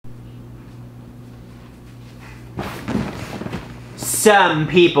Some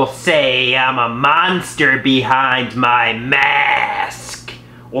people say I'm a monster behind my mask.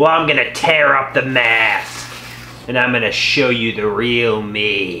 Well, I'm gonna tear up the mask, and I'm gonna show you the real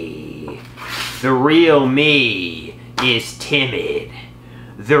me. The real me is timid.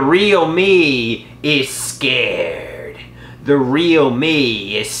 The real me is scared. The real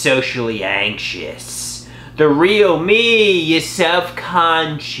me is socially anxious. The real me is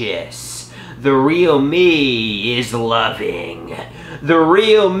self-conscious. The real me is loving. The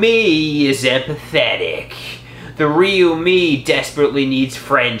real me is empathetic. The real me desperately needs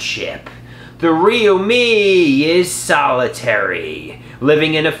friendship. The real me is solitary,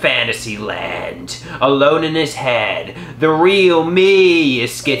 living in a fantasy land, alone in his head. The real me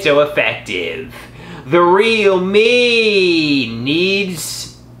is schizoaffective. The real me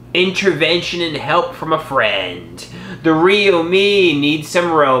needs intervention and help from a friend. The real me needs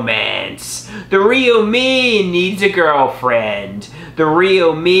some romance. The real me needs a girlfriend. The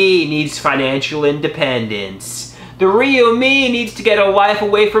real me needs financial independence. The real me needs to get a life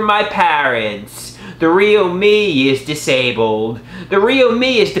away from my parents. The real me is disabled. The real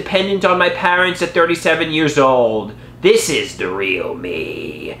me is dependent on my parents at 37 years old. This is the real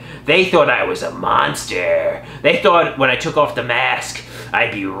me. They thought I was a monster. They thought when I took off the mask,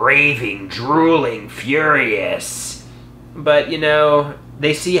 I'd be raving, drooling, furious. But, you know,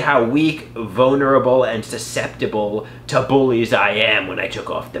 they see how weak, vulnerable, and susceptible to bullies I am when I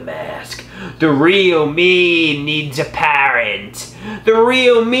took off the mask. The real me needs a parent. The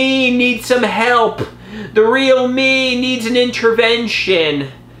real me needs some help. The real me needs an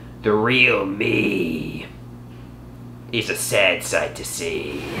intervention. The real me is a sad sight to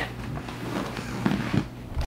see.